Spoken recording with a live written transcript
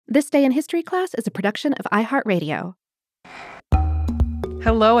This Day in History Class is a production of iHeartRadio.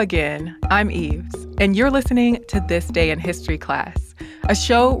 Hello again, I'm Eves, and you're listening to This Day in History Class, a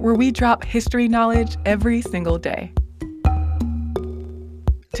show where we drop history knowledge every single day.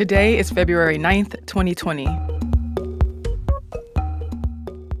 Today is February 9th, 2020.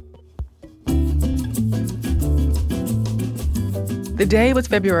 The day was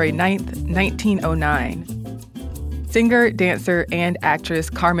February 9th, 1909. Singer, dancer, and actress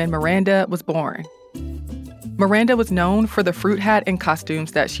Carmen Miranda was born. Miranda was known for the fruit hat and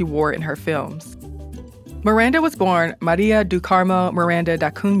costumes that she wore in her films. Miranda was born Maria do Carmo Miranda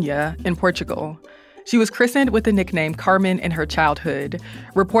da Cunha in Portugal. She was christened with the nickname Carmen in her childhood,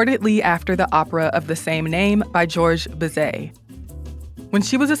 reportedly after the opera of the same name by Georges Bizet. When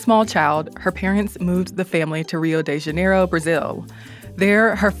she was a small child, her parents moved the family to Rio de Janeiro, Brazil.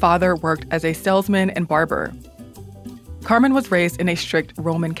 There, her father worked as a salesman and barber. Carmen was raised in a strict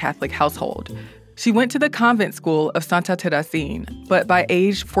Roman Catholic household. She went to the convent school of Santa Teresina, but by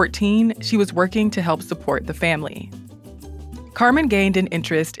age 14, she was working to help support the family. Carmen gained an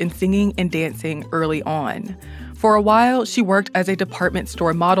interest in singing and dancing early on. For a while, she worked as a department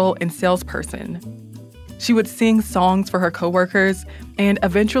store model and salesperson. She would sing songs for her coworkers, and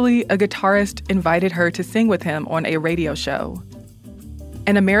eventually a guitarist invited her to sing with him on a radio show.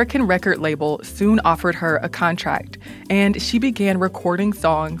 An American record label soon offered her a contract, and she began recording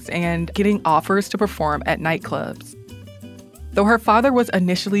songs and getting offers to perform at nightclubs. Though her father was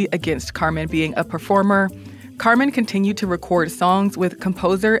initially against Carmen being a performer, Carmen continued to record songs with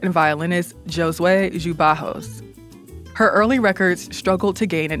composer and violinist Josué Gil Barros. Her early records struggled to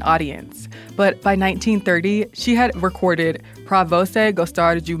gain an audience, but by 1930, she had recorded Pra Você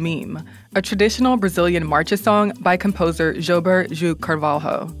Gostar de Mim, a traditional Brazilian marcha song by composer Gilberto Gil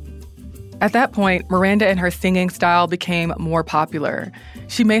Carvalho. At that point, Miranda and her singing style became more popular.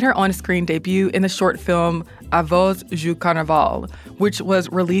 She made her on-screen debut in the short film A Voz do Carnaval, which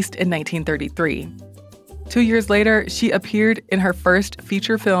was released in 1933. 2 years later, she appeared in her first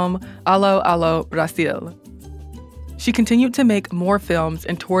feature film, Alô, Alô, Brasil. She continued to make more films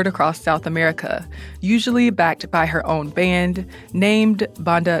and toured across South America, usually backed by her own band, named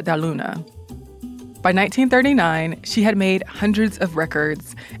Banda da Luna. By 1939, she had made hundreds of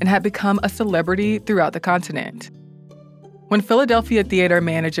records and had become a celebrity throughout the continent. When Philadelphia theater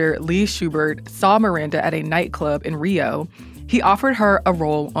manager Lee Schubert saw Miranda at a nightclub in Rio, he offered her a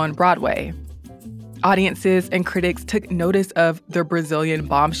role on Broadway. Audiences and critics took notice of the Brazilian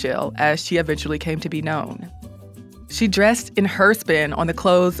bombshell, as she eventually came to be known. She dressed in her spin on the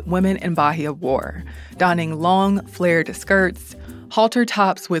clothes women in Bahia wore, donning long, flared skirts, halter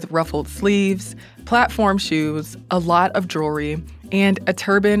tops with ruffled sleeves, platform shoes, a lot of jewelry, and a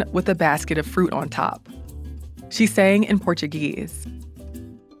turban with a basket of fruit on top. She sang in Portuguese.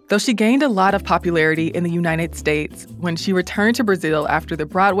 Though she gained a lot of popularity in the United States, when she returned to Brazil after the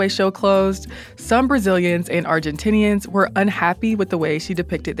Broadway show closed, some Brazilians and Argentinians were unhappy with the way she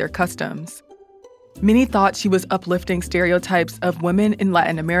depicted their customs. Many thought she was uplifting stereotypes of women in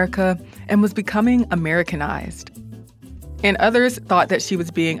Latin America and was becoming Americanized. And others thought that she was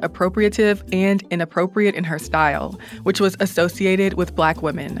being appropriative and inappropriate in her style, which was associated with Black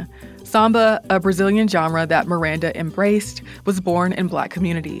women. Samba, a Brazilian genre that Miranda embraced, was born in Black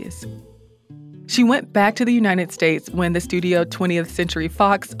communities. She went back to the United States when the studio 20th Century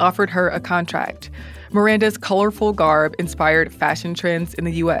Fox offered her a contract. Miranda's colorful garb inspired fashion trends in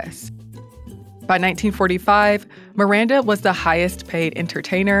the U.S. By 1945, Miranda was the highest-paid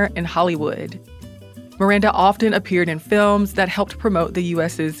entertainer in Hollywood. Miranda often appeared in films that helped promote the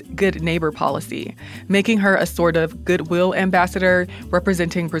U.S.'s Good Neighbor policy, making her a sort of goodwill ambassador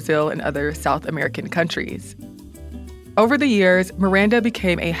representing Brazil and other South American countries. Over the years, Miranda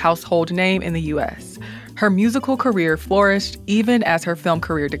became a household name in the U.S. Her musical career flourished even as her film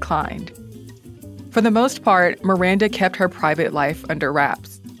career declined. For the most part, Miranda kept her private life under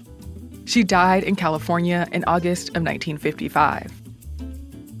wraps. She died in California in August of 1955.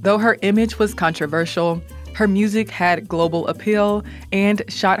 Though her image was controversial, her music had global appeal and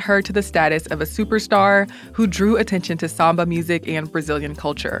shot her to the status of a superstar who drew attention to samba music and Brazilian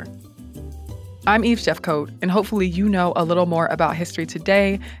culture. I'm Eve Jeffcoat, and hopefully you know a little more about history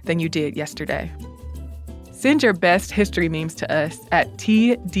today than you did yesterday. Send your best history memes to us at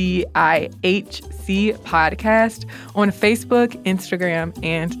TDIHC Podcast on Facebook, Instagram,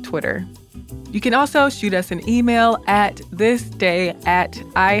 and Twitter. You can also shoot us an email at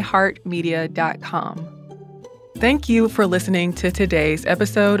thisday@iheartmedia.com. Thank you for listening to today's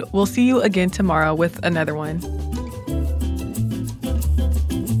episode. We'll see you again tomorrow with another one.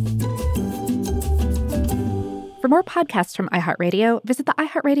 more podcasts from iHeartRadio, visit the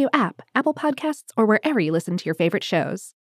iHeartRadio app, Apple Podcasts, or wherever you listen to your favorite shows.